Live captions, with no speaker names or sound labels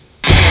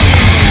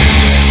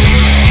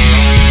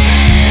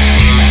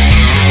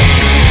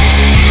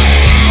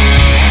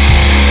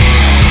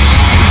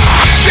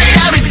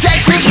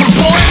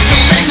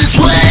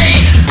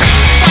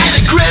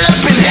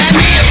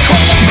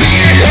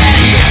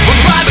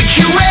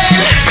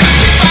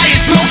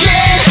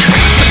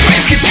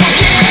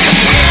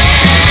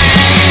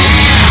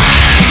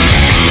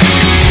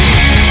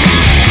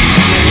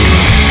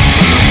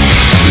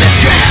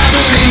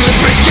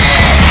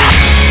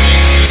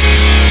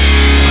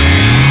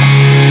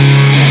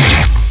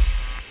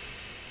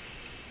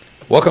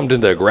Welcome to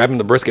the Grabbing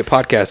the Brisket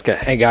podcast.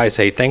 Hey guys,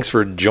 thanks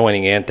for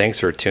joining in. Thanks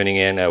for tuning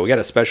in. We got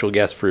a special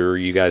guest for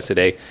you guys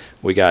today.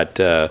 We got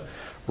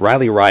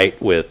Riley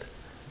Wright with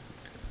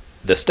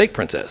the Steak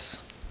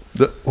Princess.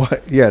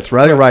 It's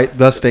Riley Wright,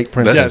 the Steak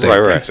Princess. The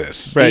Steak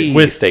Princess. Right,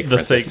 with Steak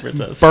Princess. The Steak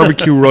Princess.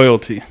 Barbecue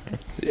royalty.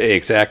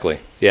 Exactly.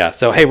 Yeah.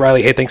 So, hey,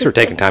 Riley, thanks for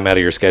taking time out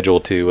of your schedule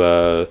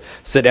to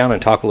sit down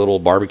and talk a little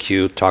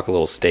barbecue, talk a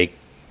little steak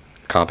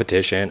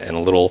competition, and a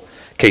little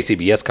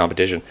KCBS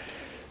competition.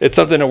 It's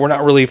something that we're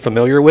not really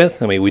familiar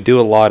with. I mean, we do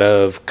a lot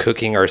of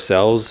cooking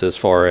ourselves as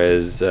far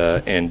as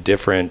in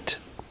different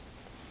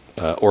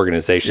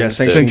organizations.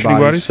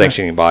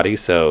 Sanctioning bodies.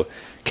 So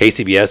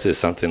KCBS is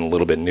something a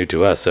little bit new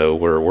to us. So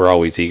we're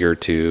always eager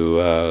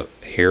to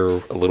hear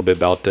a little bit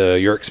about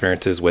your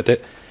experiences with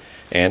it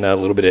and a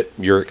little bit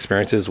of your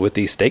experiences with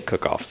the steak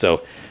cook-off.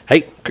 So,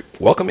 hey,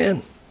 welcome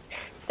in.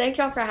 Thank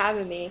y'all for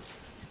having me.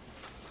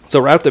 So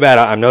right off the bat,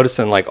 I'm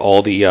noticing like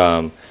all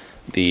the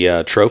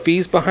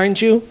trophies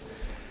behind you.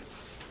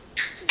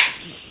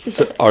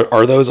 So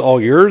are those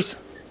all yours?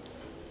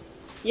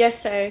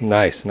 Yes, sir.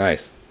 Nice.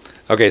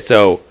 Okay,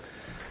 so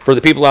for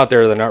the people out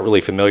there that are not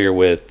really familiar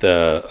with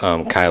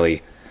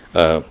Riley,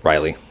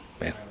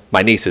 man,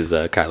 my niece is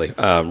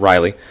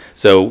Riley.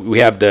 So we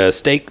have the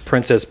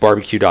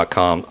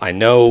steakprincessbarbecue.com. I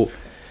know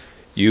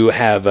you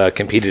have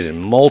competed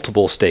in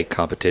multiple steak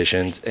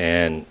competitions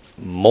and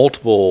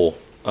multiple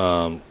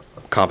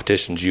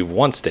competitions. You've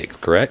won steaks,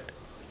 correct?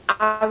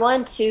 I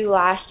won 2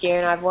 last year,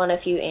 and I've won a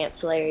few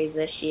ancillaries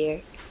this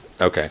year.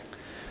 Okay.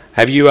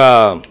 Have you,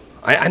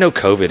 I know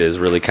COVID has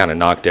really kind of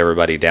knocked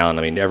everybody down.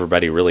 I mean,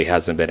 everybody really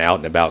hasn't been out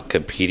and about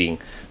competing,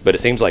 but it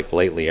seems like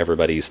lately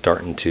everybody's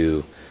starting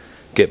to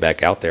get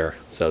back out there.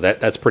 So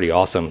that's pretty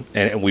awesome.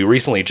 And we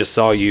recently just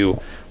saw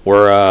you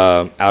were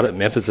out at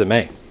Memphis in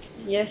May.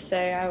 Yes,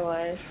 sir, I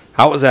was.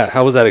 How was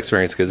that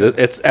experience? Because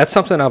that's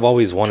something I've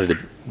always wanted to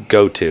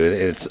go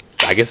to.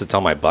 I guess it's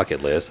on my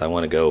bucket list. I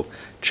want to go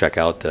check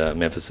out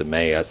Memphis in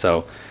May.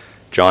 So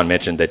John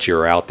mentioned that you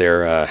were out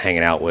there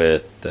hanging out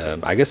with,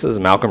 I guess it was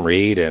Malcolm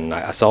Reed, and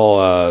I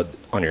saw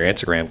on your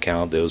Instagram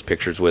account those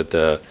pictures with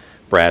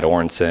Brad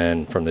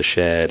Orenson from The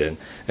Shed and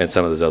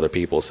some of those other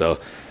people. So, I'm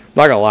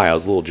not going to lie, I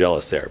was a little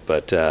jealous there.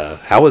 But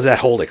how was that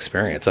whole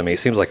experience? I mean, it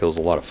seems like it was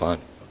a lot of fun.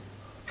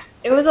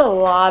 It was a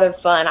lot of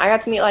fun. I got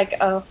to meet like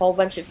a whole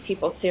bunch of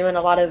people too, and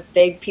a lot of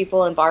big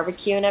people in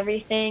barbecue and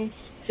everything.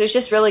 So it's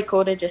just really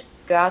cool to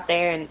just go out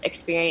there and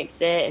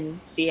experience it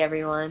and see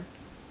everyone.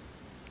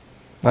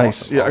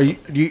 Nice. Awesome.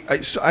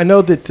 I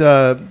know that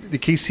the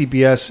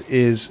KCBS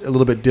is a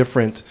little bit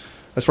different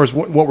as far as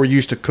what we're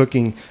used to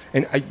cooking,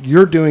 and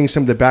you're doing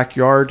some of the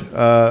backyard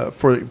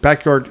for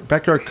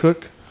backyard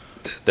cook.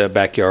 The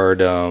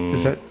backyard.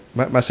 Is that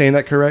am I saying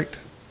that correct?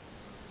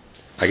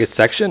 I guess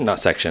section, not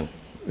section.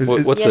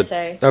 What's yes,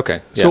 sir.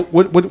 Okay. Yeah. So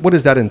what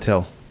does that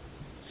entail?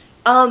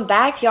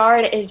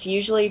 Backyard is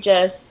usually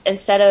just,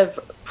 instead of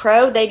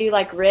pro, they do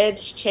like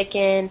ribs,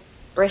 chicken,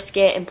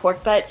 brisket, and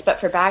pork butts, but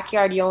for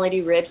backyard you only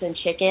do ribs and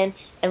chicken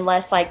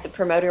unless like the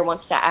promoter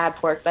wants to add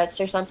pork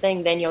butts or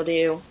something, then you'll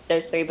do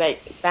those 3, but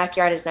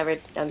backyard has never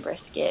done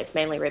brisket. It's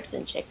mainly ribs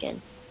and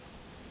chicken.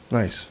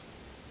 Nice.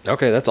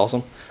 Okay, that's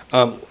awesome.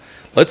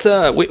 Let's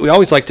we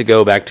always like to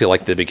go back to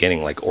like the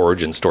beginning, like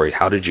origin story.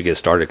 How did you get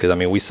started? Because I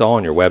mean, we saw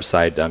on your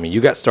website, I mean,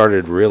 you got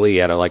started really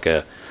at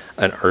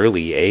an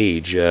early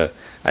age.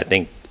 I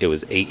think it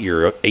was 8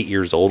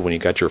 years old when you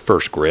got your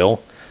first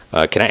grill.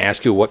 Can I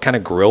ask you what kind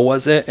of grill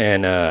was it,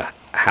 and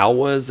how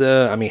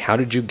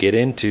did you get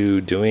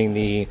into doing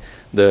the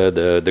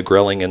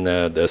grilling and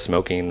the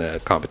smoking,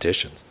 the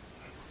competitions?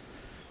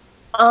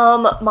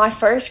 My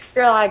first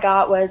grill I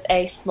got was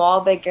a small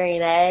Big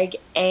Green Egg,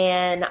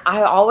 and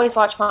I always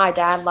watched my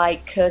dad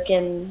like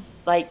cooking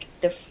like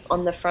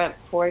on the front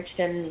porch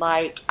and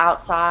like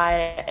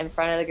outside in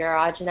front of the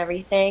garage and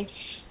everything.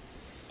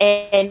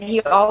 And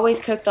he always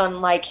cooked on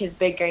like his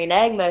Big Green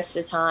Egg most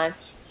of the time.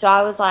 So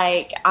I was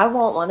like, I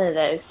want one of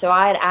those. So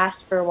I had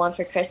asked for one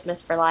for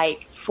Christmas for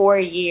like 4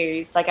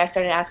 years. Like I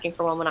started asking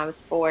for one when I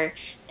was 4,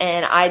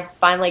 and I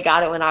finally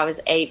got it when I was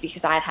 8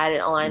 because I had had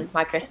it on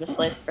my Christmas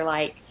list for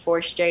like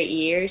 4 straight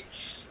years.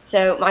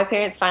 So my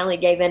parents finally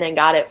gave in and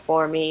got it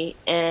for me,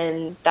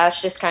 and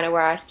that's just kind of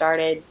where I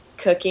started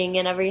cooking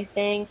and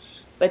everything.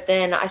 But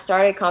then I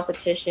started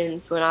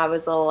competitions when I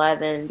was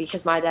 11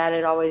 because my dad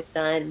had always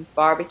done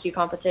barbecue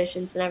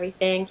competitions and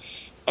everything.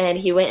 And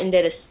he went and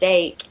did a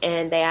steak,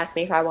 and they asked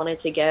me if I wanted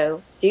to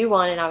go do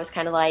one, and I was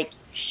kind of like,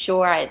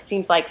 sure, it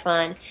seems like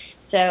fun.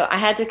 So I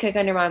had to cook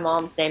under my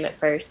mom's name at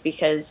first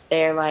because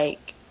their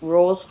like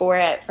rules for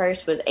it at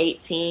first was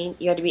 18.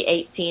 You had to be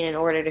 18 in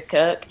order to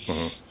cook.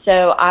 Mm-hmm.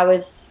 So I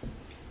was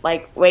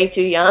like way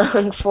too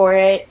young for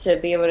it to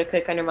be able to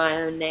cook under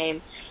my own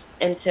name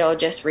until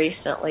just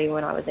recently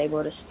when I was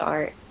able to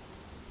start.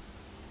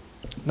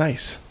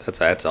 Nice.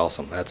 That's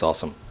awesome. That's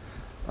awesome.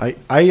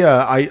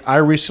 I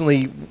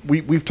recently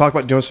we've talked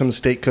about doing some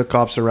steak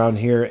cook-offs around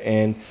here,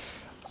 and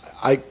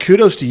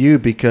kudos to you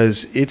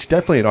because it's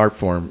definitely an art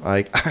form.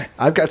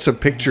 I've got some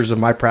pictures of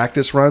my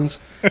practice runs,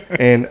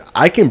 and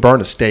I can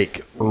burn a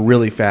steak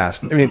really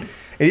fast. I mean,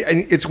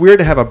 And it's weird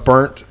to have a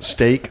burnt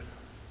steak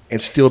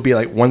and still be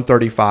like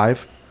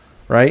 135,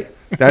 right?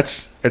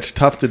 It's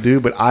tough to do,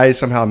 but I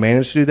somehow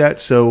managed to do that.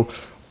 So,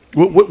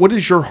 what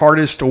is your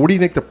hardest, or what do you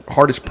think the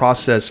hardest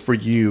process for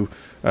you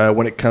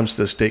when it comes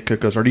to the steak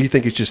cook-offs? Or do you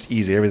think it's just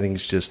easy?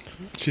 Everything's just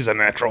She's a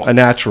natural. a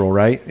natural,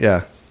 right?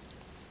 Yeah.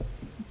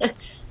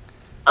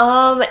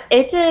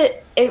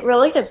 It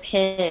really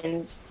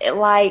depends.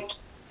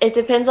 It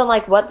depends on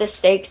like what the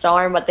steaks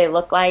are and what they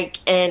look like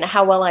and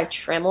how well I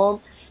trim them.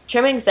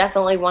 Trimming's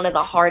definitely one of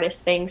the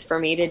hardest things for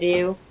me to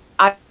do.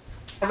 I'd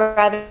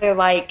rather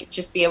like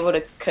just be able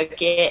to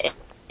cook it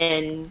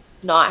and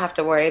not have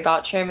to worry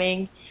about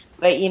trimming.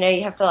 But you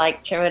have to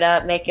like trim it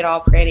up, make it all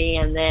pretty,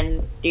 and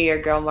then do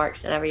your grill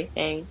marks and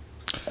everything.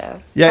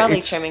 So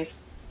probably trimming's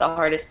the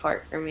hardest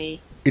part for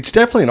me. It's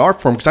definitely an art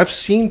form because I've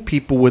seen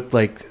people with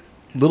like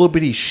little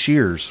bitty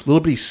shears, little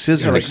bitty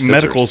scissors, like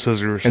medical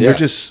scissors, and they're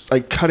just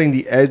like cutting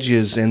the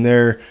edges, and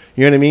they're,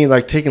 you know what I mean,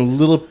 like taking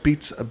little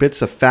bits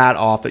of fat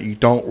off that you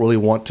don't really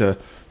want to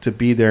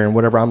be there and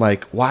whatever. I'm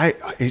like, why?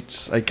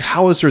 It's like,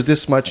 how is there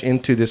this much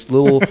into this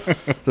little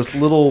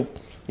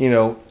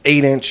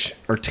 8-inch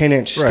or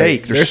 10-inch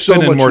steak? They're so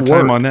spending more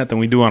time on that than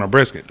we do on a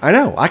brisket. I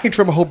know. I can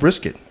trim a whole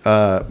brisket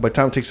by the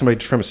time it takes somebody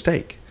to trim a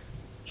steak.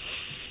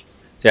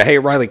 Yeah. Hey,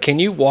 Riley, can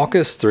you walk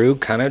us through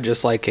kind of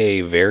just like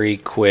a very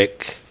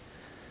quick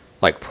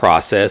like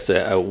process,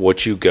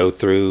 what you go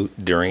through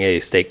during a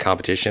steak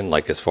competition,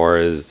 like as far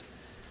as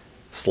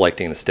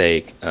selecting the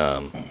steak,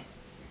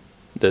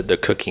 the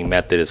cooking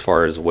method as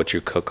far as what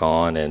you cook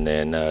on, and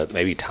then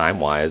maybe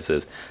time-wise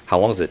is how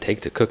long does it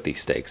take to cook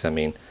these steaks? I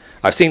mean,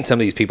 I've seen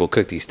some of these people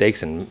cook these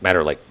steaks in a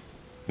matter of like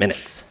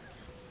minutes.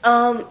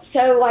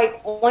 So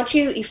like once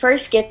you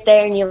first get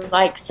there and you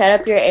like set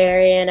up your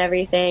area and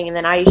everything, and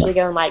then I usually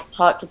go and like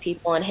talk to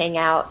people and hang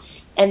out.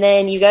 And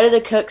then you go to the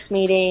cooks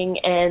meeting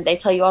and they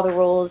tell you all the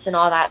rules and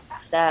all that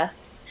stuff.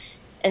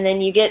 And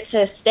then you get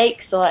to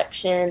steak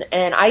selection,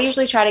 and I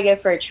usually try to go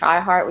for a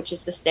tri-heart, which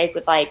is the steak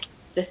with like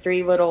the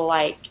 3 little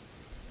like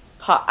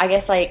I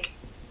guess like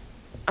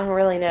I don't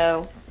really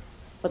know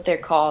what they're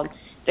called.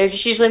 They're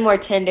just usually more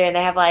tender, and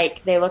they have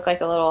like they look like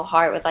a little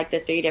heart with like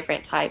the 3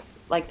 different types,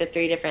 like the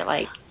 3 different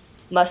like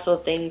muscle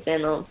things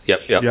in them.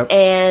 Yep.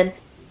 And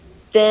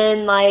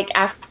then like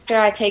after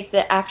I pick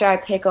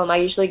them, I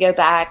usually go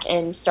back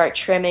and start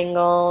trimming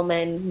them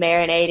and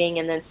marinating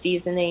and then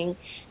seasoning.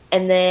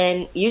 And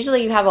then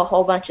usually you have a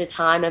whole bunch of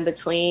time in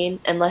between,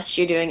 unless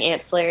you're doing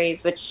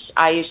ancillaries, which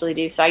I usually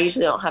do. So I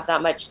usually don't have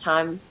that much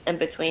time in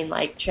between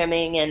like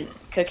trimming and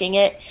cooking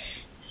it.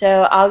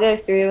 So I'll go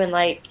through and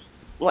like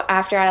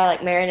after I like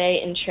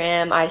marinate and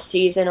trim, I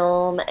season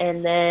them.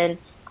 And then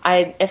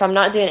if I'm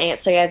not doing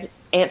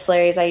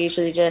ancillaries, I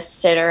usually just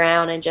sit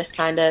around and just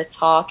kind of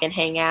talk and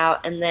hang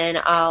out, and then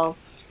I'll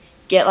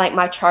get like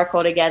my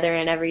charcoal together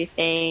and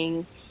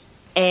everything,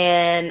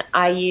 and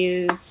I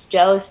use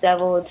Jealous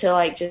Devil to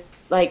like just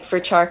like for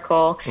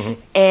charcoal.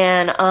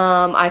 And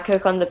I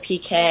cook on the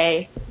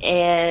PK,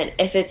 and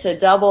if it's a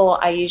double,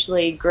 I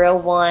usually grill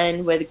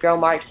one with grill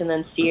marks and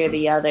then sear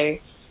the other.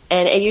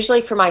 And it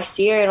usually for my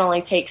sear, it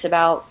only takes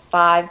about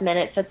 5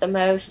 minutes at the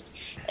most,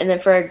 and then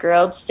for a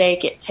grilled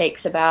steak, it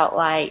takes about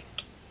like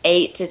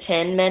 8 to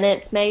 10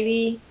 minutes,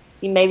 maybe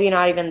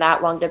not even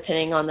that long,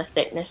 depending on the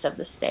thickness of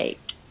the steak.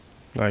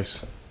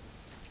 Nice.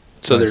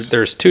 So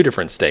there's 2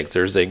 different steaks.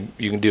 You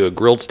can do a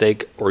grilled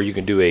steak, or you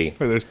can do a.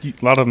 A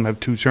lot of them have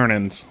 2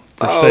 turn-ins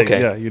for steak.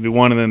 Okay. Yeah, you do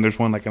one, and then there's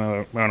one like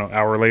another, I don't know,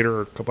 hour later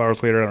or a couple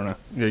hours later. I don't know.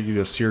 Yeah, you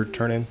do a seared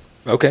turn-in.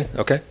 Okay,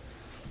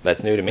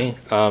 that's new to me.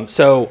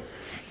 So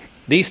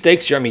these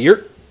steaks, I mean,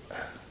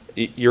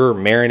 you're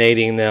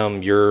marinating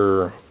them.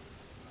 You're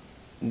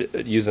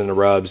using the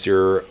rubs.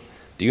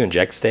 Do you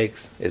inject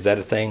steaks? Is that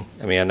a thing?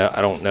 I mean,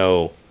 I don't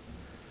know.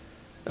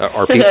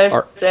 Are people?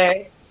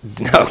 Sorry.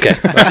 Okay.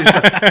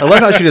 I love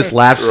how she just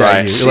laughs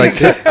at you.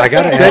 Like, I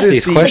gotta ask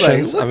these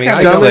questions. Like, I mean,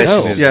 I don't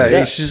know.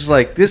 Yeah, she's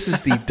like, this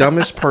is the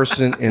dumbest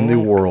person in the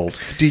world.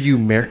 Do you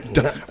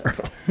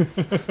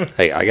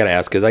Hey, I gotta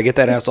ask because I get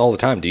that asked all the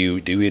time. Do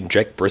you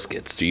inject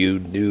briskets? Do you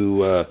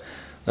do?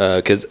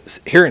 Because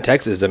here in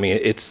Texas, I mean,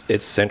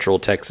 it's Central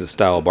Texas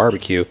style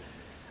barbecue.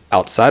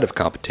 Outside of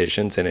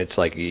competitions, and it's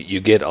like you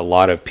get a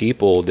lot of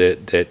people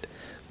that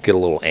get a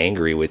little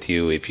angry with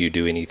you if you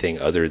do anything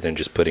other than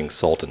just putting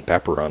salt and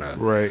pepper on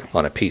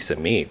a piece of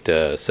meat.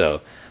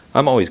 So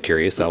I'm always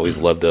curious. I always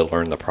love to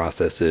learn the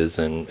processes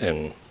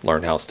and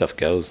learn how stuff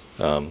goes.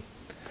 So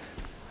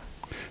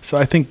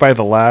I think by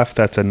the laugh,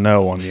 that's a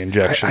no on the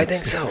injection. I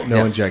think so.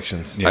 No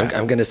injections. Yeah.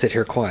 I'm going to sit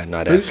here quiet and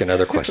not ask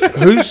another question.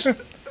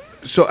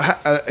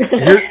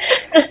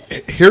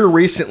 Here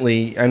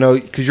recently, I know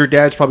because your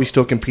dad's probably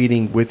still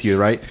competing with you,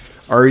 right?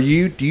 Are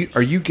you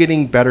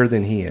getting better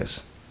than he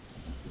is?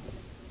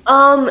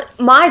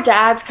 My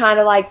dad's kind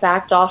of like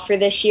backed off for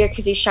this year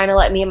because he's trying to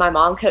let me and my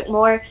mom cook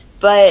more.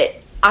 But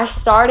I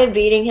started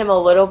beating him a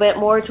little bit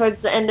more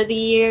towards the end of the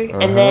year,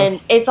 and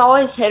then it's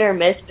always hit or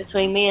miss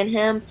between me and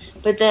him.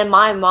 But then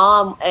my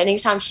mom,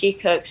 anytime she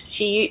cooks,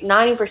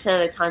 90% of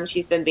the time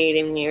she's been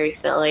beating me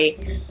recently.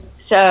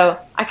 So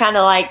I kind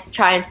of like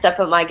try and step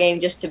up my game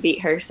just to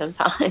beat her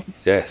sometimes.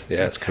 Yes, yeah,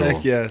 that's cool.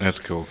 Heck yes. That's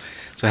cool.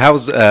 So how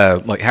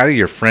do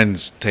your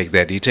friends take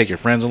that? Do you take your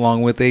friends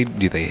along with you?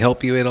 Do they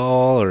help you at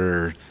all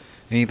or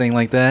anything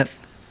like that?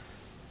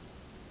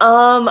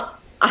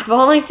 I've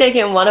only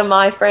taken one of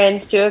my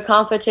friends to a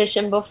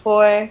competition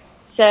before.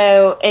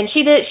 So, and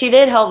she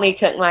did help me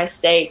cook my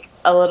steak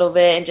a little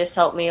bit and just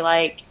help me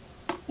like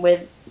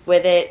with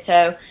it.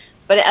 So,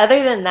 but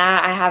other than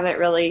that, I haven't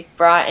really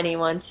brought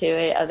anyone to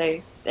it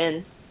other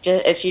than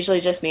it's usually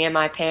just me and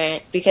my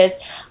parents, because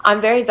I'm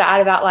very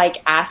bad about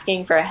like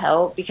asking for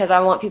help, because I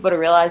want people to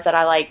realize that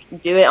I like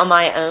do it on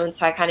my own.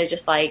 So I kind of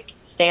just like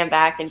stand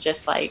back and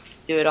just like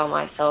do it on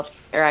myself,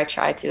 or I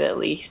try to at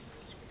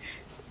least.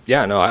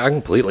 Yeah, no, I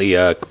completely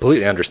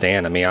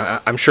understand. I mean,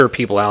 I'm sure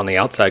people out on the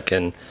outside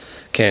can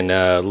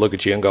look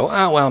at you and go,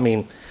 oh, well, I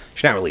mean,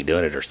 she's not really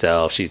doing it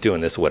herself. She's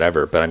doing this,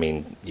 whatever. But I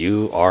mean,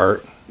 you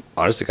are,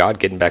 honest to God,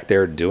 getting back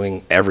there,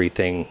 doing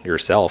everything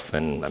yourself.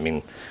 And I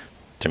mean,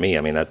 to me,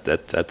 I mean,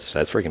 that's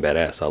freaking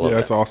badass. I love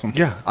that's that. awesome.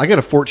 Yeah, I got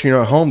a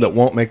 14-year-old at home that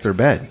won't make their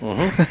bed,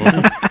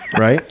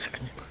 right?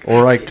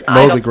 Or like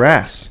mow the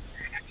grass.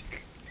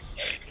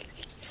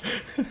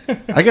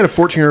 I got a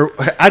 14-year-old.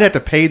 I'd have to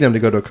pay them to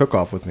go to a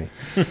cook-off with me,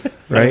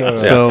 right?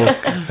 So,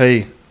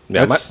 hey.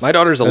 Yeah, my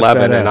daughter's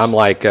 11, and I'm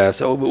like,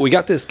 so we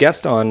got this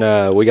guest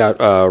on. We got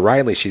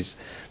Riley. She's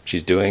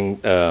doing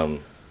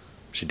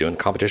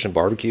competition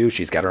barbecue.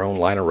 She's got her own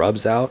line of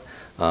rubs out.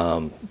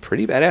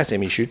 Pretty badass. I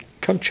mean, you should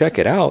come check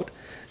it out.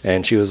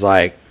 And she was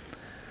like,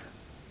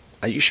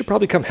 you should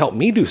probably come help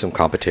me do some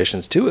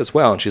competitions too as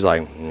well. And she's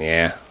like,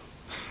 yeah.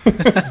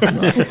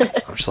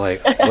 I'm just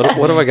like,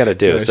 what do I got to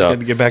do? Yeah, so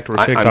to get back to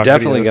her TikTok I'm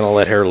definitely videos. going to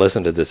let her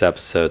listen to this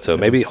episode. So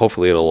maybe,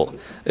 hopefully,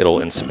 it'll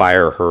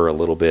inspire her a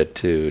little bit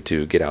to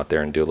get out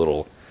there and do a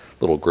little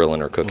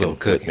grilling or cooking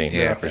with me.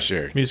 Yeah, for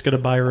sure. You just got to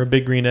buy her a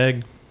big green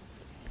egg.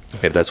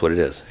 If that's what it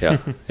is, yeah,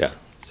 yeah.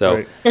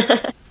 So.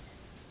 Right.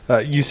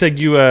 You said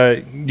you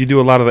do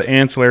a lot of the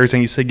ancillaries,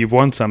 and you said you've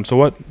won some. So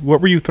what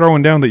were you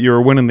throwing down that you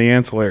were winning the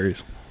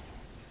ancillaries?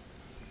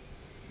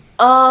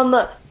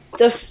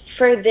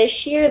 For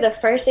this year, the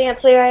first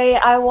ancillary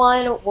I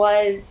won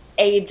was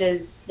a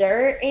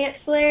dessert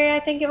ancillary,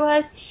 I think it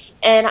was,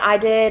 and I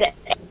did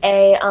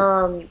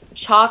a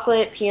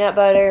chocolate peanut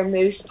butter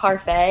mousse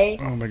parfait.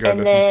 Oh my god! And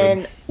that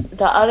then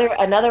sounds good.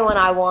 another one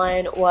I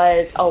won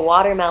was a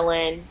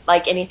watermelon,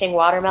 like anything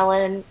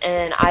watermelon,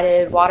 and I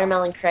did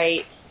watermelon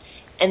crepes.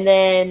 And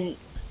then,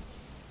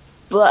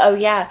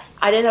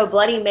 I did a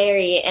Bloody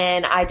Mary,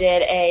 and I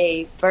did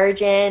a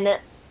virgin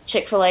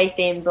Chick-fil-A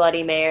themed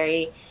Bloody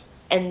Mary.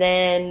 And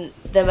then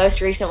the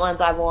most recent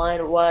ones I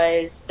won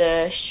was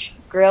the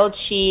grilled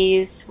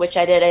cheese, which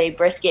I did a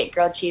brisket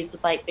grilled cheese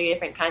with like 3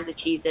 different kinds of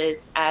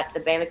cheeses at the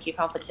barbecue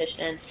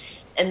competition.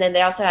 And then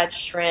they also had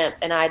shrimp,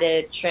 and I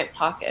did shrimp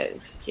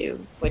tacos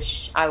too,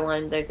 which I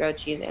won the grilled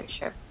cheese and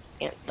shrimp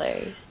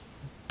ancillaries.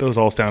 Those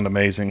all sound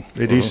amazing.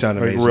 They do sound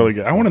Like, amazing. really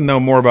good. I want to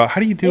know more about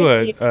how do you do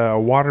a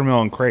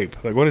watermelon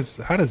crepe? Like,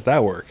 how does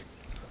that work?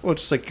 Well,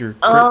 it's like your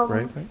crepe,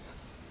 right?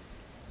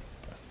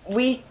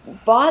 We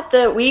bought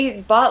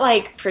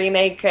like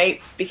pre-made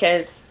crepes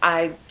because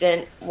I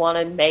didn't want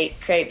to make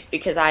crepes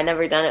because I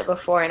never done it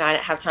before and I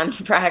didn't have time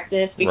to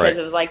practice because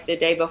it was like the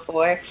day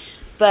before.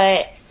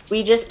 But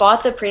we just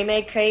bought the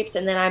pre-made crepes,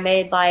 and then I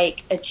made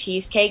like a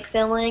cheesecake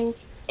filling,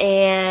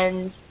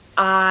 and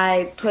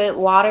I put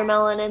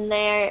watermelon in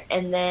there,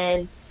 and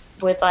then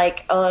with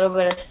like a little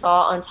bit of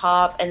salt on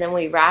top, and then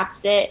we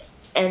wrapped it.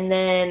 And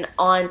then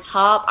on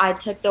top, I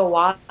took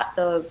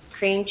the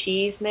cream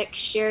cheese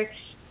mixture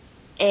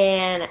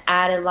and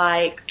added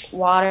like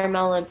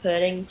watermelon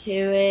pudding to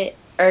it,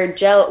 or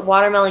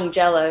watermelon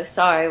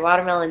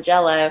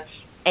jello,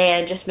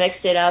 and just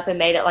mixed it up and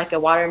made it like a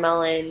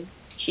watermelon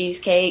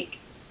cheesecake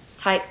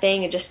type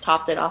thing, and just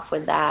topped it off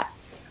with that.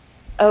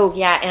 Oh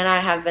yeah, and I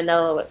have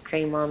vanilla whipped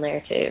cream on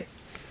there too.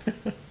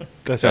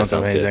 That sounds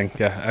sounds amazing. Good.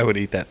 Yeah, I would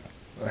eat that.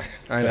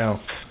 I know.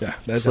 Yeah,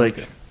 that It's sounds like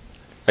good.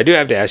 I do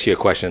have to ask you a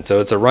question.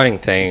 So it's a running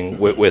thing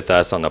with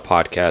us on the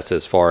podcast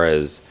as far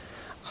as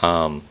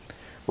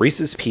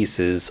Reese's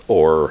Pieces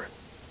or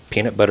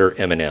peanut butter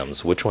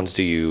M&Ms. Which ones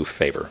do you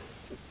favor?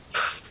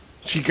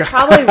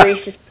 Probably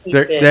Reese's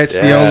Pieces. That's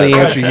the only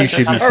answer you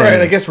should be All saying.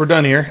 right, I guess we're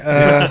done here.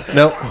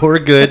 No, we're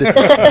good.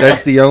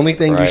 That's the only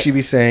thing you Right. should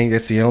be saying.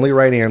 That's the only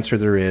right answer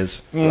there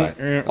is. Right.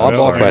 Well,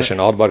 Oddball question.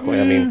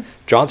 I mean,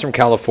 John's from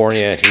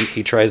California.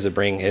 He tries to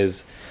bring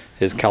his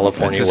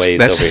California ways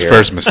That's over his here.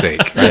 first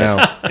mistake. I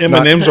know.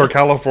 M&M's are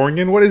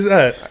Californian. What is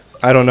that?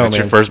 I don't know, That's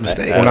man. your first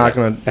mistake. We're not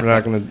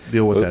gonna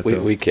deal with that. We,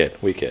 though. we kid.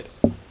 We kid.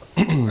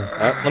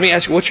 Let me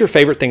ask you, what's your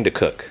favorite thing to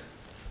cook?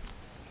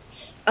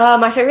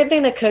 My favorite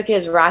thing to cook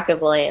is rack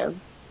of lamb.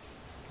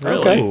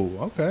 Okay.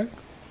 Oh, okay.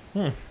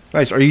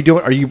 Nice. Are you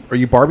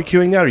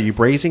barbecuing that? Are you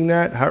braising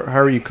that? How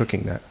are you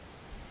cooking that?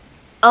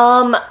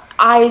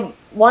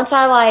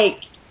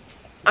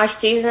 I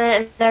season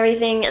it and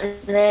everything, and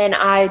then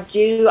I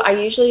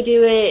usually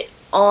do it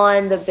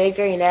on the big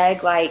green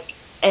egg, like,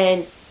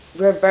 and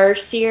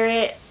reverse sear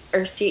it,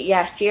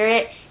 sear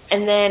it,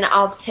 and then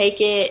I'll take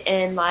it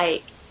and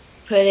like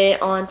put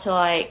it onto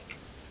like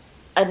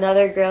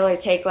another grill or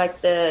take like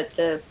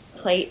the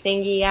plate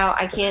thingy out.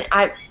 I can't.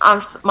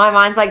 My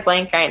mind's like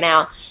blank right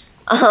now.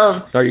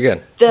 No, you're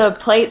good. The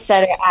plate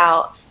setter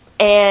out,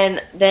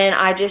 and then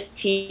I just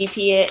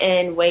TP it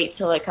and wait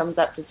till it comes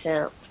up to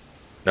temp.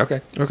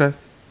 Okay. Okay.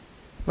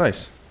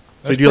 Nice. So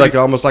That's you do like pretty-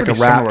 almost like a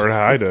pretty wrap. similar to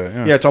how I do it.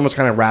 Yeah. Yeah, it's almost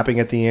kind of wrapping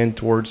at the end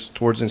towards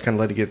and kind of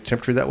let it get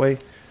temperature that way. Is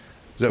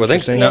that Well, what I you're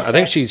think saying? no, Yes, I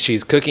think sir.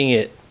 she's cooking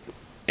it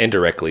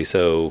indirectly.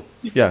 So,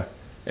 Yeah.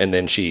 and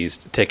then she's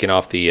taking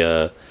off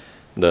the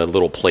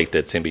little plate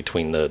that's in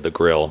between the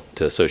grill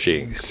so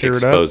she Sear it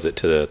up? expose it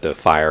to the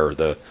fire or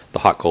the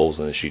hot coals,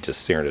 and then she's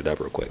just searing it up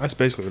real quick. That's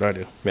basically what I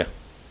do. Yeah.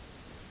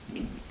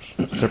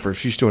 Except for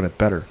she's doing it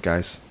better,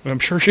 guys. I'm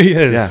sure she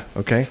is. Yeah.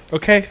 Okay.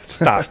 Okay,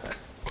 stop.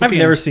 I've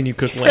never seen you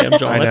cook lamb,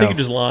 John. I, know. think you're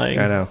just lying.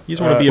 I know. You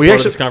just want to be a we part of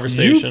actually- this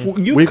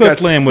conversation. You We've cooked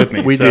got- lamb with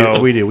me. We so.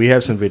 do. We do. We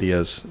have some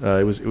videos.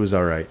 It was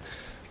all right.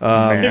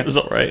 It was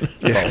all right.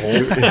 Yeah,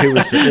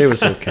 it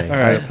was okay. All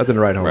right. Nothing to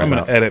write home I'm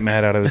about. gonna edit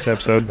Matt out of this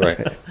episode.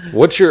 Right.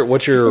 What's your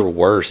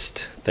worst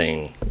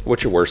thing?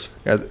 What's your worst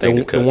Yeah, thing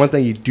to the cook? one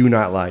thing you do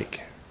not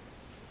like.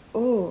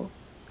 Ooh.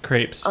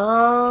 Crepes.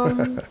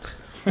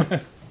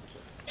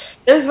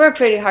 Those were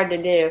pretty hard to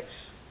do.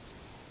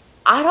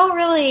 I don't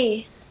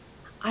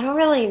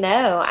really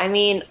know. I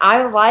mean,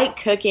 I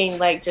like cooking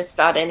like just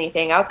about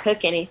anything. I'll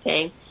cook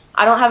anything.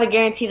 I don't have a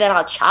guarantee that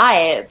I'll try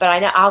it, but I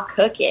know I'll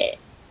cook it.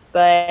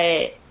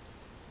 But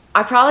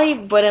I probably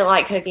wouldn't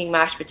like cooking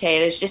mashed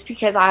potatoes just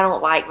because I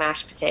don't like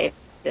mashed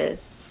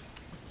potatoes.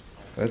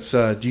 That's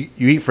do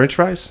you eat French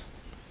fries?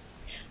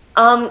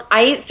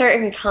 I eat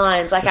certain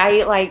kinds. Like I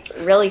eat like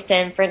really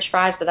thin French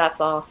fries, but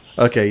that's all.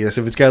 Okay, yes.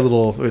 If it's got a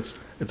little, it's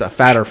a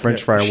fatter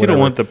French fry or She whatever.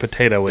 don't want the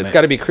potato in It's it.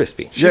 got to be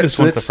crispy. She just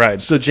so wants the that's-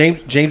 fried. So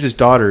James's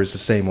daughter is the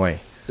same way.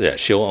 Yeah,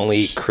 she'll only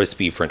eat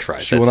crispy French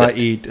fries. She will That's not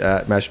it. eat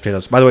mashed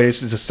potatoes. By the way,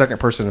 this is the second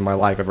person in my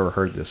life I've ever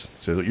heard this.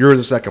 So you're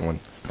the second one,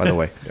 by the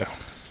way. Yeah.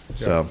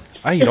 So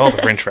I eat all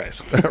the French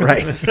fries.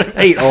 right,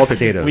 I eat all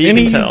potatoes. We- You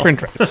Any can tell.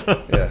 French fries.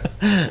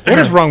 Yeah. What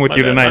is wrong with My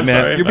you bad. tonight, I'm Matt?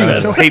 sorry. You're My being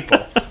bad. so hateful.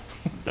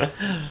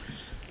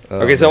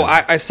 Okay, so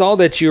I saw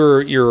that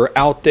you're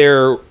out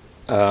there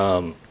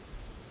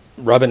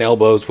rubbing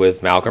elbows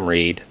with Malcolm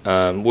Reed.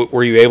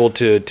 Were you able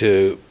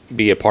to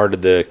be a part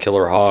of the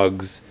Killer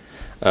Hogs,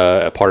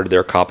 a part of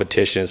their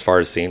competition as far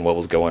as seeing what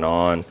was going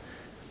on?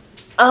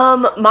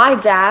 My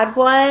dad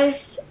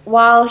was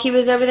while he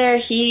was over there.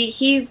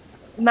 He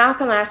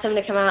Malcolm asked him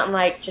to come out and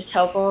like just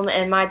help him,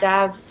 and my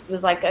dad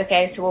was like,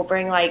 "Okay, so we'll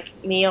bring like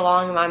me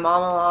along and my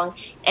mom along."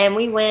 And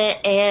we went,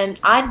 and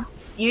I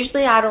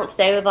don't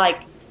stay with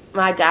like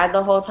my dad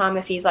the whole time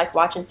if he's like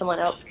watching someone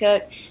else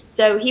cook.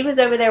 So he was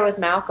over there with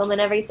Malcolm and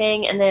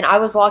everything, and then I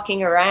was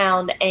walking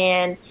around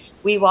and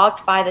we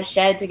walked by the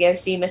shed to go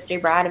see Mr.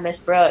 Brad and Miss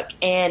Brooke,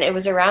 and it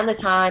was around the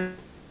time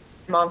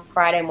on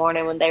Friday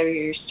morning when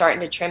they were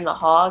starting to trim the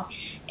hog,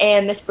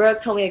 and Miss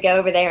Brooke told me to go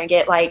over there and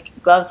get like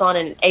gloves on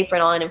and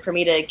apron on and for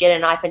me to get a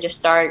knife and just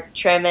start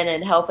trimming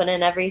and helping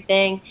and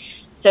everything.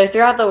 So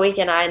throughout the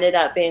weekend I ended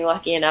up being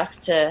lucky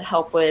enough to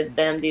help with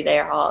them do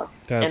their hog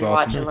That's and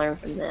watch awesome. and learn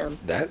from them.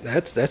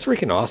 That's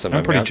freaking awesome.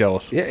 I'm pretty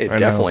jealous. Yeah, it I know.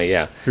 definitely.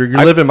 Yeah, You're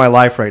living my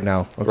life right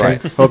now. Okay,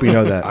 Right. hope you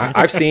know that.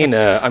 I've seen.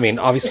 I mean,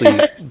 obviously,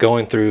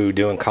 going through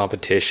doing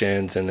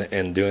competitions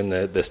and doing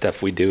the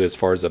stuff we do as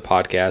far as the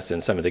podcast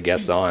and some of the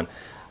guests on.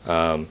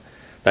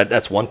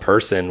 That's one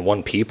person,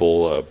 one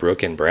people,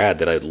 Brooke and Brad,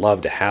 that I'd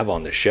love to have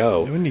on the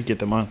show. We need to get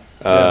them on.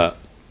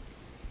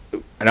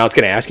 And I was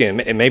going to ask you,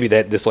 and maybe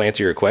this will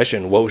answer your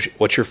question.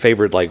 What's your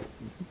favorite like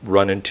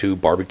run into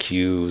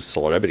barbecue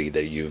celebrity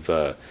that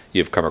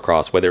you've come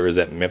across, whether it was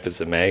at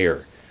Memphis May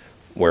or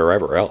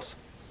wherever else?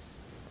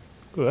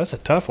 Ooh, that's a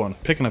tough one.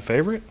 Picking a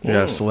favorite?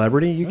 Yeah,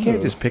 celebrity. You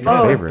can't just pick a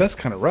Oh. favorite. That's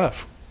kind of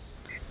rough.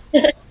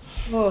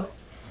 Oh,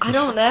 I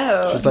don't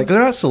know. She's like, they're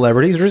not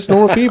celebrities. They're just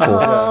normal people.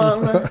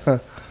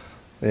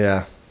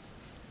 Yeah.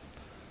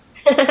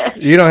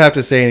 You don't have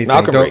to say anything.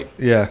 Malcolm Don't- Reed.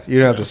 Yeah, you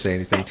don't have to say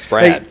anything.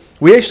 Brad. Hey,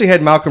 we actually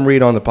had Malcolm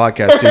Reed on the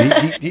podcast.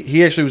 Too.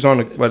 He actually was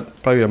on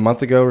probably a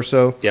month ago or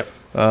so. Yep.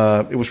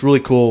 It was really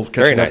cool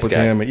catching Very up nice with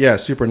guy. him. And, yeah,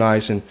 super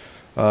nice and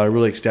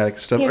really ecstatic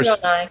stuff. He's real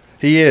nice.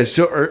 He is.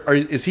 So,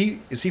 is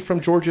he from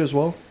Georgia as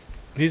well?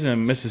 He's in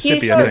He's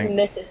Mississippi, I from think.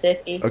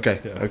 Mississippi. Okay.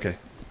 Yeah. Okay.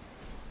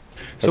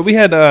 So we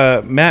had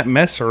Matt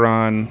Messer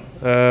on.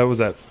 Was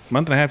that a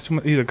month and a half? 2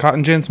 months? Either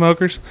Cotton Gin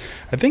Smokers.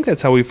 I think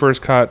that's how we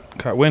first caught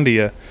wind of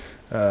you.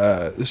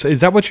 So is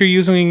that what you're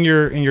using in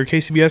your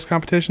KCBS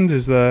competitions?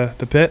 Is the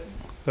pit,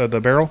 the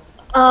barrel?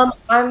 I'm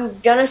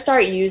gonna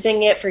start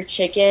using it for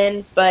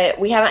chicken, but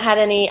we haven't had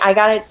any. I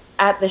got it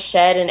at the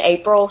shed in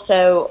April,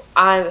 so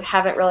I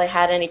haven't really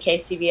had any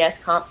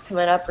KCBS comps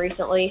coming up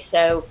recently.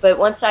 So, but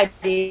once I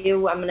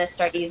do, I'm gonna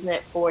start using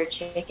it for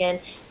chicken, and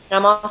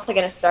I'm also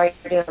gonna start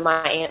doing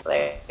my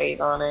ancillaries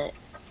on it.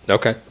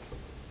 Okay.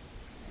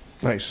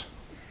 Nice.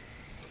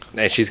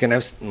 And she's gonna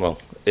have.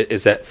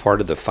 Is that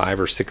part of the 5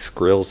 or 6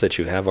 grills that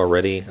you have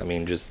already? I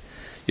mean,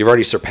 you've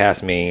already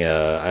surpassed me.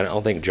 I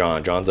don't think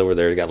John's over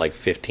there. He got like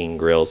 15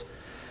 grills.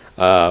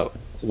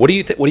 What do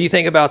you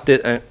think about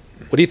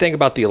What do you think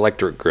about the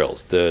electric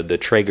grills, the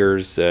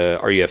Traegers?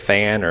 Are you a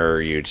fan, or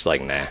are you just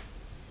like nah?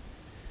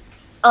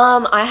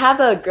 I have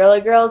a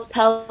Grilla Grills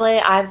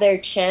pellet. I have their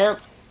chimp,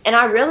 and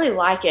I really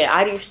like it.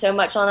 I do so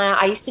much on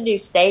that. I used to do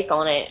steak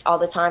on it all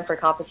the time for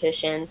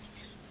competitions,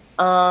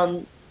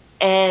 and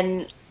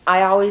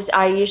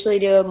I usually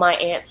do my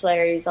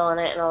ancillaries on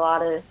it and a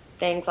lot of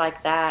things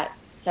like that.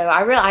 So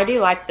I do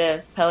like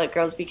the pellet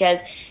grills,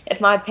 because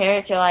if my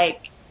parents are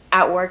like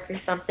at work or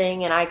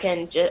something, and I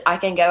can go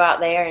out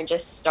there and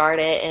just start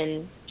it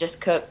and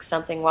just cook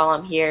something while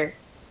I'm here,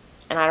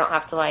 and I don't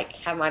have to like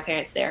have my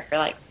parents there for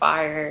like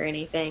fire or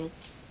anything.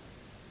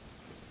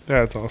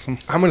 That's awesome.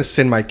 I'm going to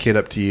send my kid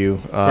up to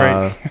you.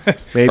 Right.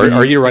 Maybe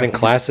Are you running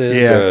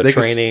classes, they could-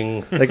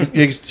 training?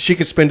 she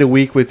could spend a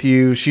week with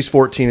you. She's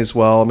 14 as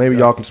well. Maybe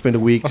y'all can spend a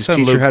week I'll to send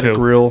teach her Luke how to too.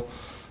 grill.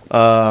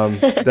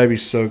 That'd be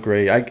so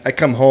great. I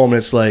come home and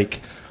it's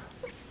like,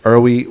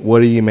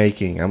 what are you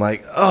making? I'm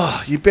like,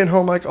 oh, you've been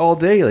home like all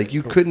day. Like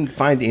you couldn't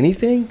find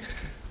anything.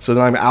 So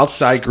then I'm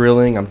outside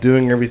grilling. I'm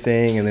doing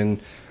everything, and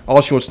then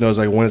all she wants to know is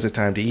like, when is it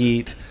time to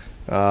eat?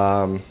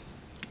 I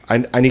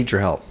need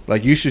your help.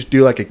 Like you should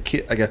do like a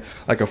kid,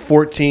 like a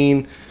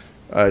 14.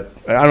 I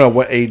don't know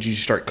what age you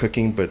start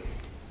cooking, but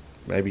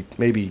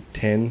maybe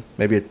 10,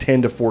 maybe a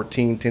 10 to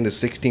 14, 10 to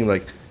 16.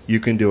 Like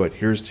you can do it.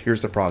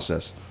 Here's the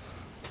process.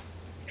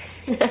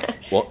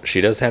 Well,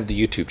 she does have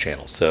the YouTube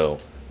channel, so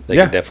they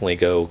Yeah. can definitely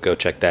go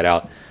check that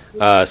out.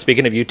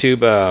 Speaking of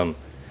YouTube,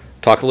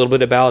 talk a little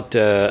bit about.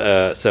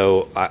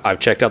 So I've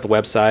checked out the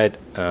website.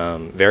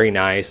 Very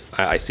nice.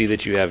 I see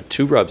that you have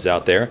 2 rubs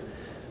out there.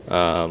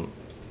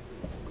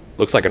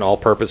 Looks like an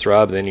all-purpose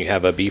rub. Then you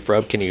have a beef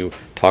rub. Can you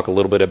talk a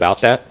little bit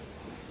about that?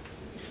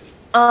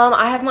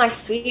 I have my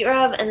sweet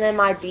rub and then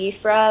my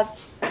beef rub,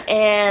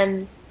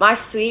 and my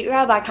sweet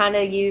rub I kind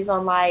of use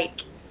on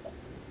like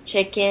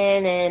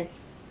chicken and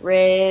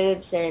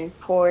ribs and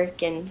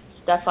pork and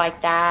stuff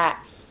like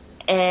that.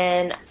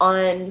 And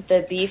on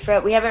the beef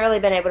rub, we haven't really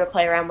been able to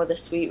play around with the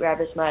sweet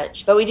rub as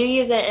much, but we do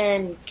use it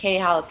in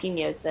candied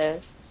jalapenos though.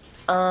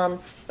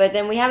 But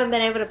then we haven't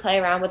been able to play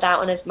around with that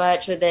one as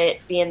much, with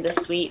it being the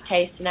sweet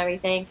taste and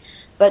everything.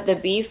 But the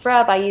beef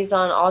rub I use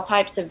on all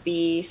types of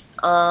beef.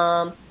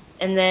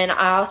 And then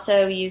I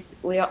also we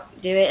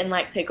do it in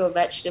like pickled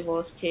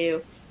vegetables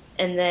too.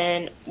 And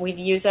then we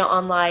use it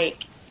on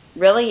like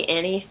really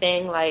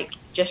anything, like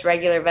just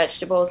regular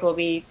vegetables. We'll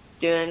be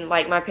doing,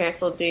 like my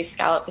parents will do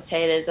scalloped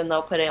potatoes and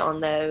they'll put it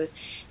on those.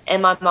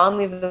 And my mom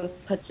even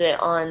puts it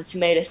on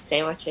tomato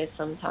sandwiches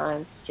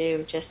sometimes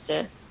too, just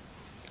to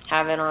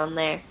have it on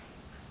there.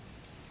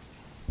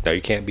 No,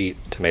 you can't beat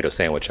tomato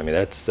sandwich. I mean,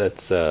 that's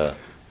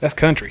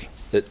country.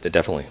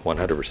 definitely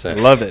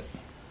 100%. Love it.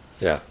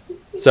 Yeah.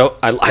 So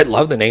I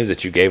love the names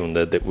that you gave them.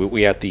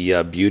 We had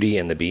the beauty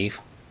and the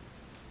beef.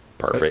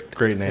 Perfect.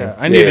 Great name.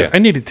 Yeah, Yeah. I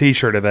need a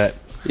T-shirt of that.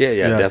 Yeah,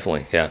 Yeah.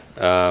 definitely. Yeah.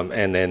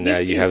 And then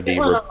you have the.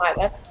 Put one on my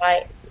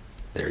website.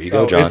 There you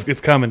go, John. It's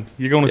coming.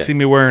 You're going to Yeah. see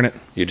me wearing it.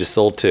 You just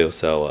sold 2,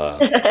 so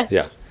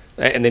yeah.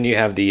 And then you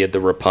have the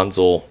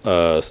Rapunzel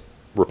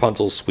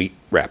Sweet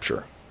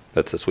Rapture.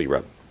 That's a sweet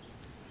rub.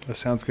 That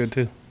sounds good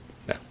too.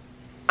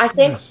 I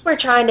think we're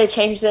trying to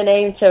change the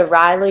name to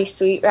Riley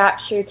Sweet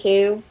Rapture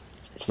too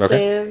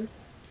soon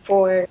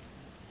for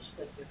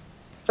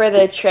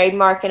the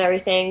trademark and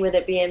everything, with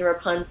it being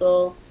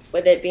Rapunzel,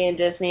 with it being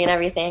Disney and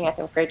everything. I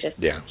think we're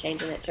just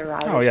changing it to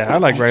Riley. Oh yeah, Sweet I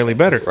like Rapture. Riley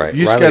better. Right.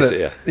 You just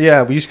Riley's-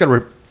 gotta, but you just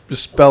gotta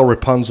just spell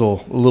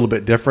Rapunzel a little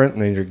bit different,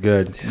 and then you're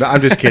good. No,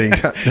 I'm just kidding.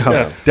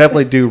 No,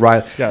 definitely do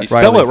Riley. Yeah,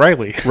 spell it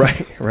Riley.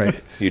 Right.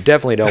 You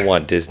definitely don't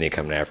want Disney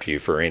coming after you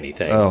for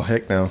anything. Oh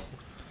heck no.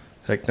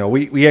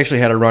 We actually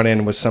had a run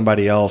in with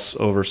somebody else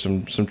over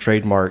some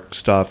trademark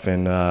stuff,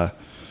 and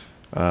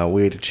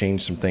we had to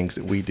change some things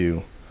that we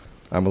do.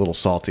 I'm a little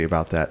salty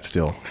about that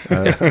still.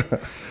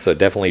 So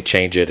definitely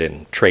change it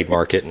and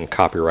trademark it and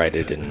copyright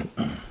it and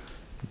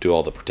do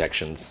all the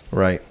protections.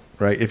 Right.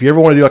 If you ever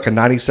want to do like a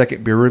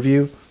 90-second beer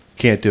review,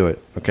 can't do it.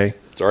 Okay,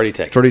 It's already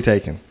taken. it's already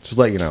taken. Just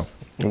let you know.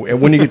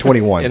 And when you get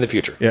 21 In the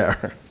future. Yeah.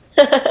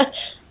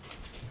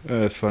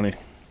 That's funny.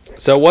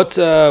 So what's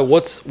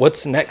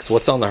next?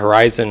 What's on the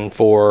horizon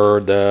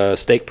for the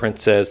Steak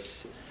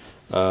Princess?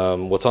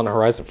 What's on the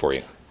horizon for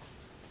you?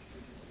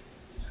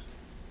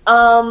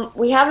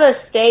 We have a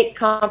state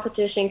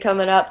competition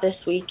coming up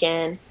this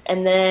weekend,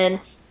 and then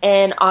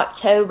in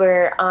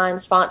October I'm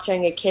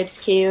sponsoring a kids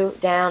queue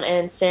down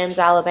in Sims,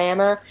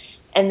 Alabama,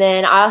 and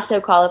then I also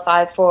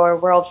qualified for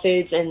World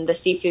Foods in the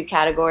seafood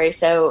category.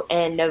 So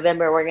in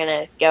November we're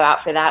gonna go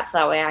out for that, so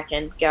that way I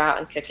can go out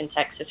and cook in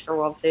Texas for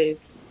World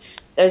Foods.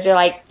 Those are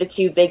like the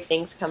 2 big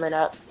things coming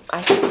up,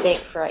 I think,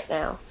 for right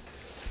now.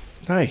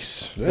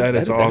 Nice. That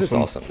is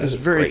awesome. That That's is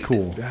very great.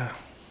 cool.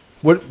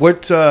 What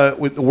with the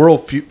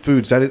World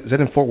Foods? Is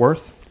that in Fort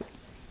Worth?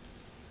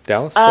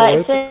 Dallas? Fort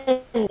It's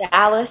Worth? in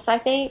Dallas, I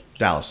think.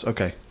 Dallas.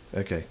 Okay.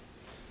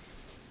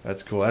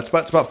 That's cool. It's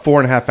about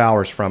 4.5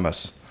 hours from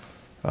us.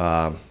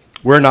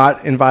 We're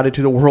not invited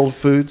to the World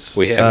Foods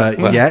We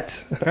haven't.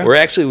 yet. We're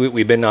actually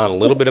we've been on a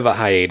little bit of a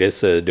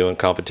hiatus doing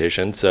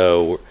competition.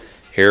 So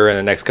here in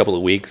the next couple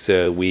of weeks,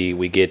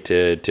 we get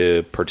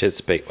to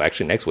participate. Well,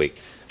 actually, next week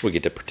we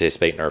get to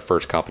participate in our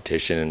first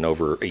competition in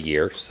over a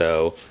year.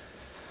 So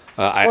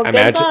I Well, good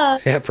imagine.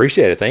 luck. Yeah,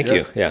 appreciate it. Thank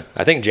you. Yeah,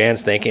 I think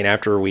Jan's thinking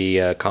after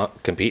we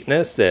compete in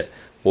this that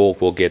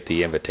we'll get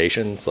the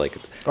invitations. Like,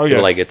 Oh,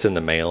 yeah. like it's in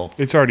the mail.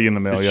 It's already in the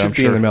mail. It Yeah, should I'm be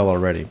sure. in the mail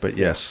already, but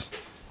yes.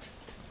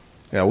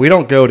 Yeah, we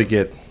don't go to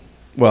get.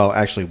 Well,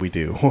 actually, we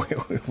do.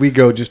 We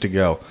go just to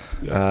go.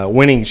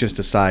 Winning's just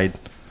a side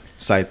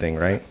thing,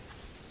 right?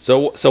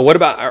 So what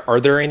about? Are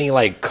there any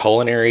like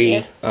culinary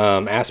Yes.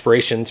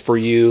 aspirations for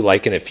you,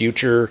 like in the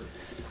future,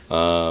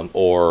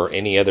 or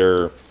any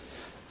other?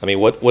 I mean,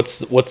 what's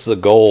the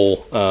goal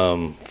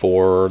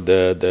for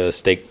the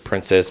Steak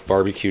Princess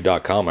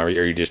Barbecue.com? Are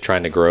you just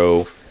trying to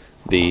grow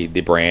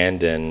the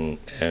brand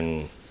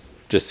and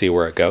just see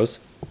where it goes?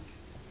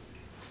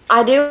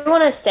 I do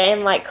want to stay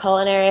in like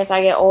culinary as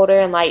I get older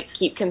and like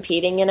keep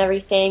competing and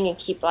everything and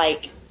keep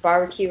like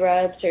barbecue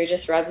rubs or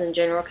just rubs in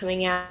general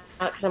coming out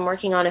because I'm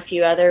working on a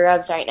few other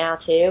rubs right now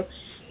too.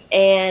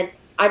 And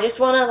I just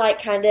want to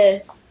like kind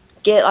of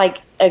get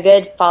like a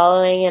good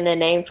following and a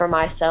name for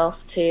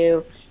myself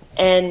too.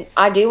 And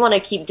I do want to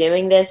keep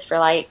doing this for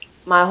like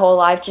my whole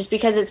life just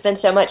because it's been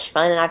so much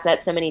fun and I've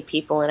met so many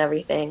people and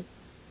everything.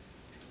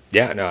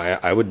 Yeah, no,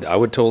 I would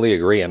totally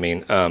agree. I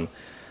mean,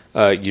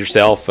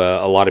 yourself,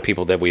 a lot of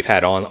people that we've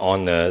had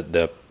on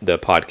the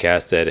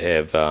podcast that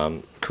have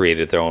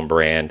created their own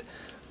brand,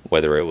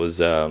 whether it was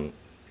talking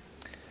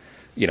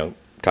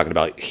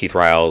about Heath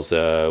Riles,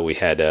 we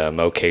had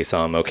Mo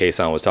Kason. Mo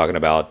Kason was talking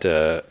about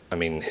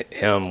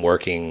him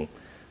working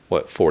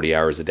 40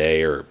 hours a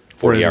day or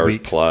 40 a hours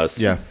week. plus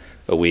Yeah.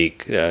 a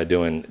week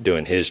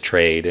doing his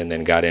trade, and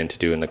then got into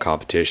doing the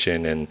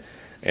competition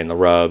and the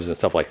rubs and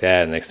stuff like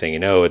that. And next thing you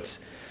know, it's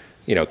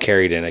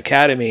carried an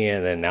academy,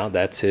 and then now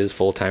that's his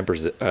full-time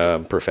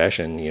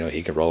profession.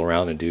 He can roll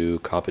around and do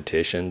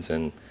competitions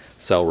and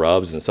sell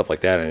rubs and stuff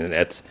like that. And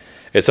it's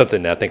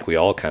something that I think we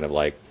all kind of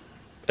like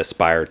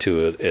aspire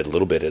to a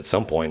little bit at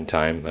some point in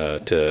time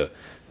to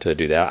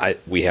do that.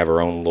 We have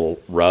our own little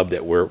rub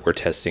that we're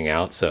testing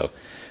out, so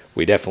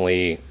we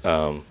definitely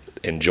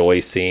enjoy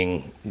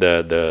seeing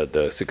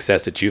the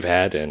success that you've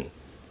had, and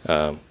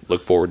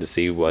look forward to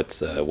see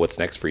what's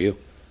next for you.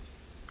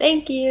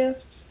 Thank you.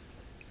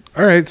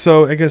 All right,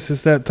 so I guess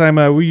it's that time.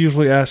 We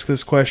usually ask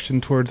this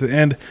question towards the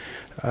end.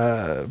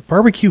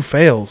 Barbecue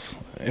fails.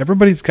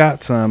 Everybody's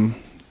got some.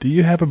 Do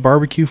you have a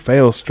barbecue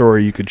fail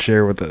story you could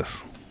share with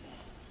us?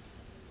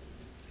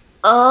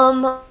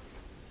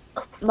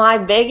 My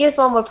biggest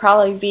one would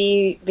probably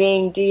be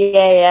being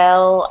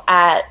DAL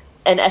at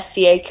an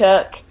SCA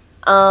cook.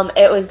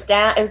 It was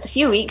a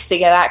few weeks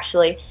ago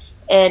actually,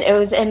 and it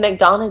was in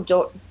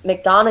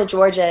McDonough,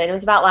 Georgia, and it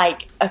was about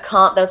like a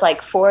comp that was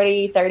like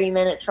 30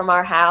 minutes from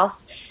our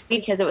house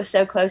because it was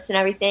so close and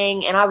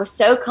everything. And I was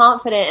so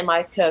confident in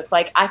my cook.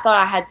 Like, I thought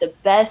I had the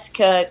best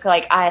cook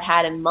like I had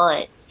had in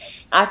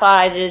months. I thought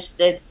I just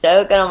did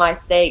so good on my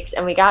steaks,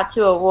 and we got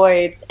to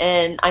awards,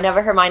 and I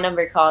never heard my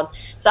number called.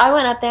 So I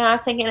went up there and I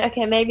was thinking,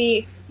 okay,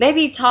 maybe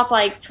top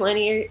like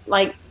 20 or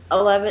like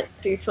 11th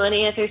through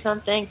 20th or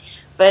something.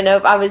 But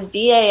nope, I was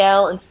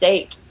DAL in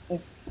steak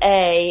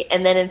A,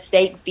 and then in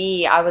steak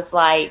B, I was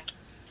like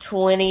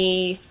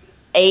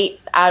 28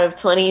 out of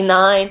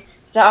 29.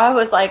 So I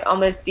was like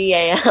almost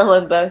DAL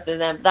in both of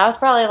them. That was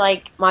probably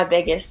like my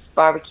biggest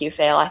barbecue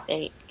fail, I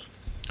think.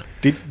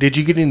 Did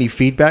you get any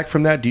feedback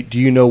from that? Do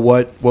you know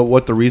what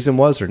the reason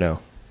was or no?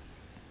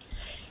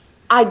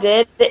 I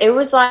did. It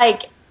was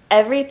like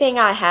everything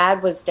I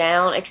had was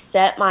down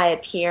except my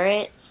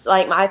appearance.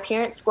 Like, my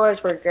appearance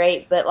scores were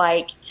great, but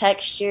like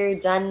texture,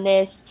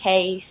 doneness,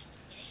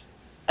 taste,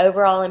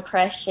 overall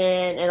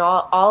impression, and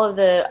all of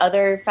the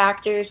other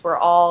factors were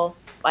all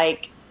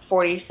like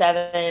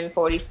 47,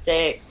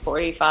 46,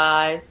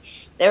 45s.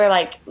 They were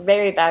like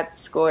very bad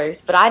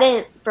scores.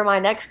 But for my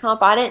next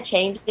comp, I didn't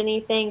change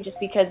anything just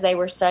because they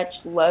were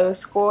such low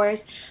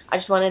scores. I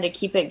just wanted to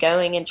keep it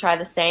going and try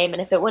the same.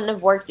 And if it wouldn't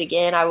have worked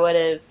again, I would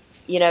have,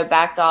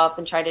 backed off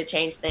and tried to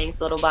change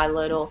things little by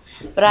little.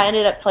 But I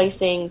ended up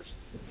placing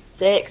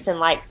 6th and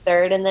like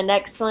 3rd in the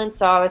next one.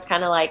 So I was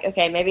kind of like,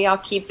 okay, maybe I'll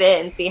keep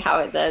it and see how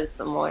it does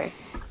some more.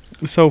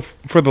 So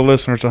for the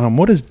listeners at home,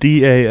 what does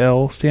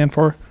DAL stand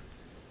for?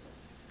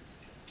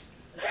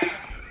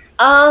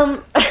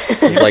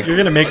 Like, You're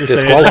gonna make her say it.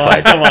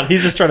 disqualified. Come on,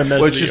 he's just trying to mess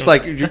Well, with it's you. just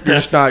like you're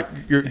just not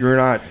you're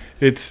not.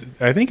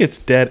 I think it's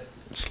dead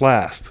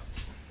last.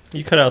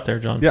 You cut out there,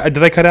 John. Yeah,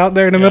 did I cut out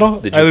there in the middle?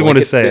 Did I you didn't blink want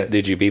to say it.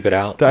 Did you beep it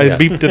out? I Yeah.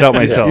 beeped it out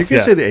myself. You can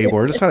yeah. say the A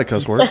word. It's not a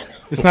cuss word.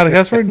 It's not a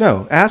cuss word?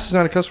 No, ass is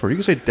not a cuss word. You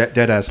can say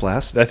dead ass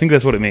last. I think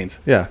that's what it means.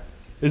 Yeah.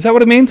 Is that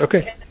what it means?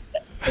 Okay.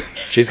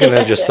 She's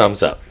gonna just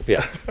thumbs up.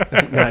 Yeah.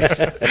 Nice.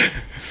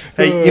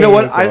 Hey, you know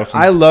what? That's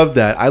awesome. I love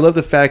that. I love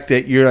the fact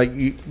that you're like,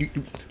 you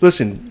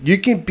listen, you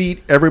can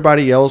beat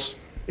everybody else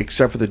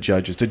except for the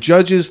judges. The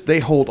judges, they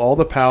hold all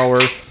the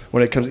power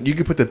when it comes. You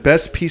can put the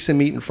best piece of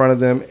meat in front of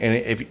them, and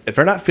if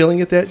they're not feeling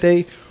it that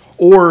day,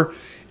 or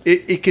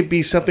it could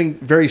be something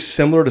very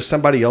similar to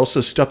somebody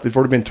else's stuff that's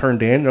already been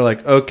turned in, they're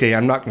like, okay,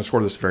 I'm not going to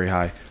score this very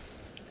high.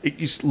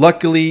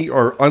 luckily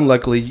or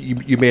unluckily,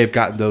 you may have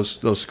gotten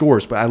those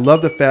scores. But I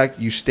love the fact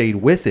you stayed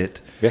with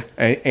it. Yeah.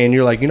 And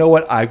you're like, you know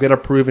what? I've got a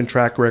proven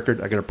track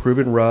record. I got a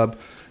proven rub,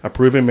 a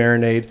proven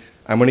marinade.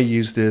 I'm going to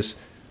use this.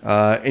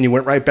 And you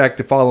went right back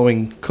to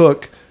following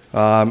Cook,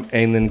 and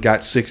then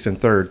got 6th and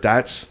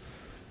 3rd.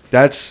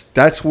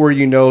 That's where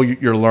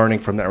you're learning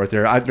from that right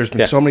there. There's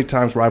been so many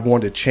times where I've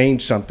wanted to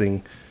change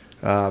something,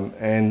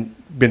 and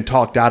been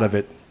talked out of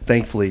it.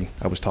 Thankfully,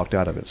 I was talked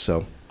out of it.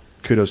 So,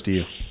 kudos to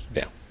you.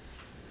 Yeah.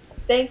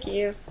 Thank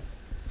you.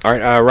 All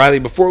right, Riley,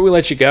 before we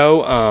let you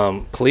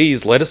go,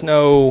 please let us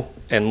know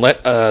and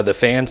let the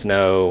fans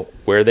know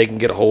where they can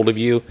get a hold of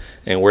you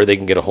and where they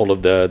can get a hold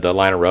of the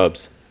line of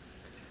rubs.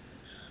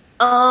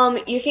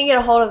 You can get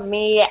a hold of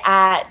me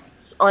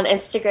on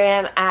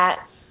Instagram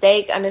at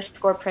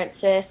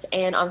steak_princess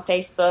and on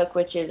Facebook,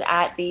 which is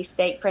at the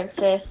Steak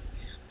Princess.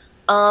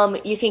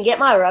 You can get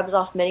my rubs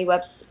off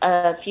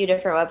a few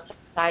different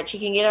websites. You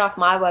can get it off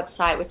my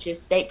website, which is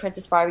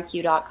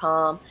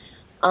steakprincessbarbecue.com.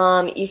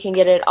 You can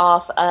get it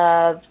off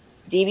of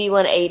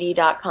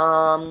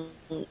db180.com,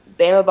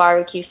 Bama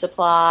Barbecue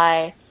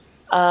Supply,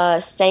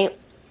 St.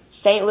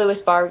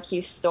 Louis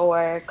Barbecue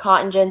Store,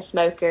 Cotton Gin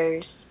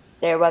Smokers,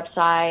 their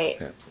website.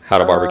 Yeah. How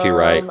to Barbecue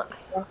Right.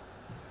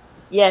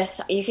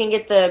 Yes, you can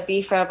get the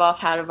beef rub off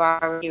How to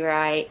Barbecue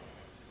Right.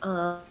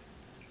 I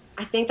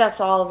think that's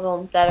all of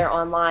them that are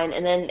online.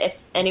 And then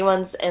if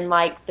anyone's in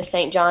like the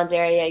St. John's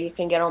area, you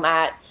can get them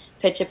at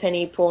Pitch a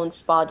Penny Pool and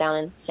Spa down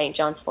in St.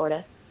 John's,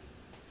 Florida.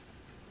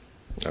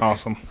 Okay.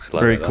 Awesome. I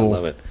love Very it. cool. I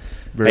love it.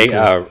 Very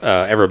hey,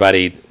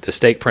 everybody, the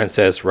Steak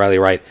Princess, Riley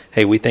Wright.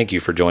 Hey, we thank you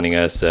for joining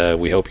us.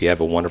 We hope you have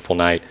a wonderful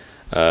night.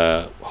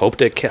 Hope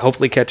to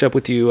hopefully catch up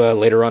with you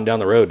later on down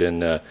the road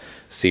and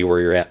see where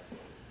you're at.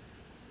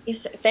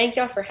 Yes, thank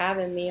y'all for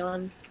having me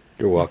on.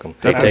 You're welcome.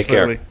 Hey, take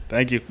Absolutely. care.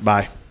 Thank you.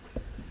 Bye.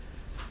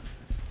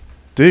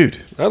 Dude,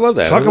 I love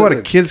that. talk Isn't about it-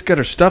 a kid's got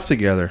her stuff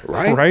together.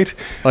 Right? Right?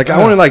 Like, I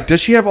want to,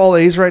 does she have all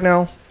A's right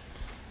now?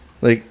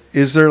 Like,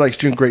 is there, she's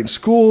doing great in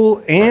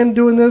school and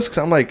doing this?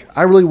 Because I'm like,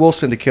 I really will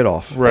send a kid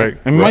off. Right.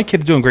 I mean, my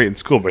kid's doing great in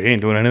school, but he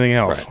ain't doing anything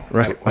else.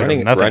 Right.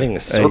 Running Nothing.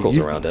 circles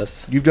you- around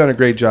us. You've done a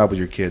great job with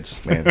your kids,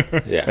 man.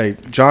 Yeah. Hey,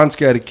 John's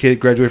got a kid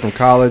graduated from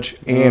college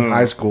and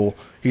high school.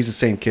 He's the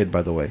same kid,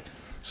 by the way.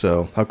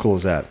 So, how cool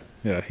is that?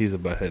 Yeah, he's a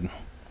butthead.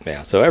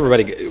 Yeah, so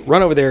everybody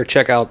run over there,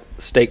 check out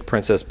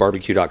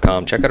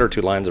steakprincessbarbecue.com. Check out her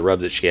 2 lines of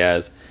rubs that she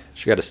has.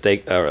 She got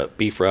a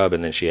beef rub,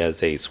 and then she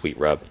has a sweet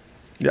rub.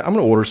 Yeah, I'm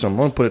going to order some. I'm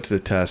going to put it to the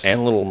test.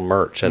 And a little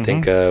merch. I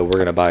think we're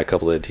going to buy a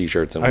couple of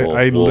T-shirts, and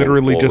I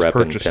literally just rep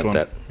and purchased pimp one.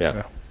 that.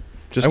 Yeah.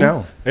 Just I now.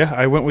 went- Yeah,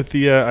 I went with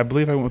the, I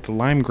believe I went with the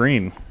lime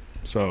green.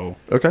 So,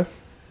 Okay.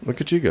 Look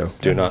at you go.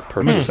 Do not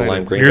purchase a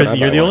lime green. You're, but I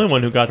you're buy the one. only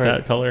one who got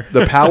that color.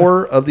 The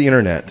power of the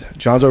internet.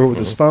 John's over with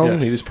his phone.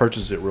 Yes. He just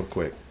purchases it real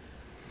quick.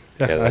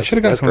 yeah, Yeah, I that's- should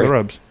have got that's some of the great.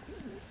 rubs.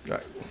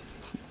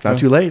 Not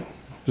too late.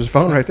 There's a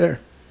phone right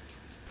there.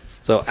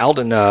 So,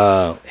 Alden,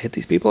 hit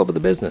these people up with the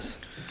business.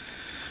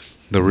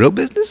 The real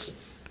business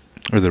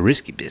or the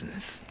risky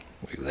business?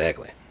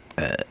 Exactly.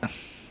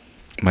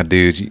 My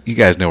dudes, you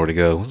guys know where to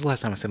go. When was the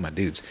last time I said my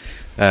dudes?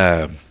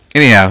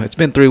 Anyhow, it's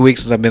been 3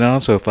 weeks since I've been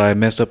on, so if I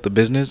mess up the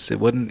business, it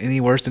wasn't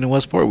any worse than it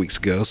was 4 weeks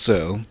ago.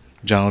 So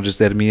John just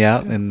edited me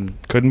out and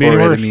Couldn't be any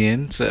edited worse. me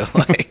in. So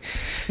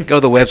go to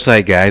the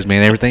website, guys.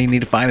 Man, everything you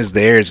need to find is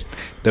there. It's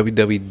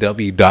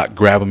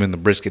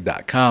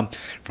www.grabeminthebrisket.com.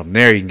 From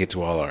there, you can get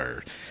to all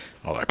our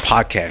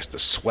podcasts, the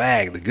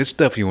swag, the good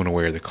stuff you want to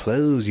wear, the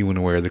clothes you want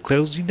to wear, the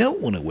clothes you don't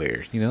want to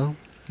wear.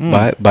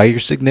 Buy your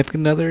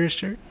significant other a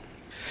shirt.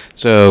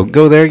 So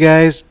go there,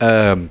 guys.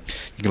 You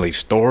can leave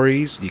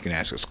stories. You can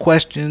ask us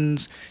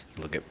questions. You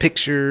can look at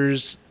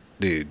pictures,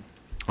 dude.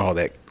 All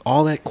that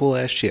cool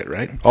ass shit,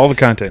 right? All the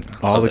content.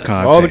 All the that.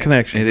 content. All the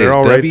connections. It They're is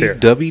all right there.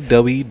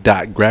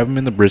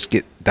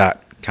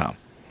 www.grabeminthebrisket.com.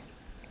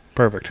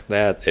 Perfect.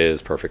 That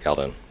is perfect,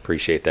 Alden.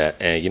 Appreciate that.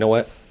 And you know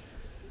what?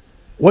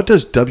 What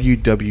does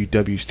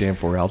WWW stand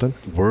for, Alden?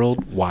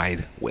 World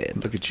Wide Web.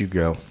 Look at you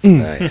go.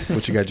 Nice.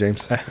 What you got,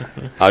 James? I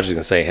was just going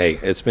to say, hey,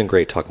 it's been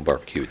great talking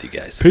barbecue with you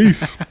guys.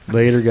 Peace.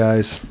 Later,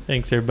 guys.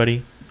 Thanks,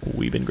 everybody.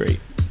 We've been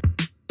great.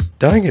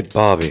 Dang it,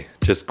 Bobby.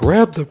 Just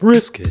grab the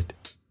brisket.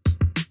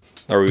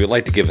 Or we would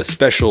like to give a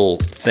special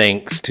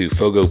thanks to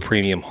Fogo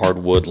Premium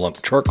Hardwood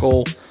Lump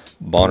Charcoal,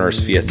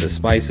 Bonner's Fiesta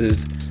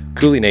Spices,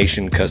 Cooley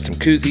Nation Custom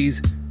Koozies,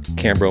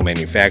 Cambro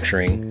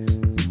Manufacturing,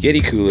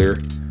 Yeti Cooler,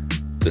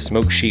 the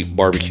Smoke Sheep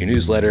Barbecue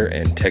Newsletter,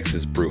 and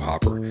Texas Brew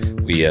Hopper.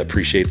 We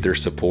appreciate their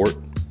support.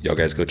 Y'all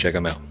guys go check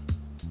them out.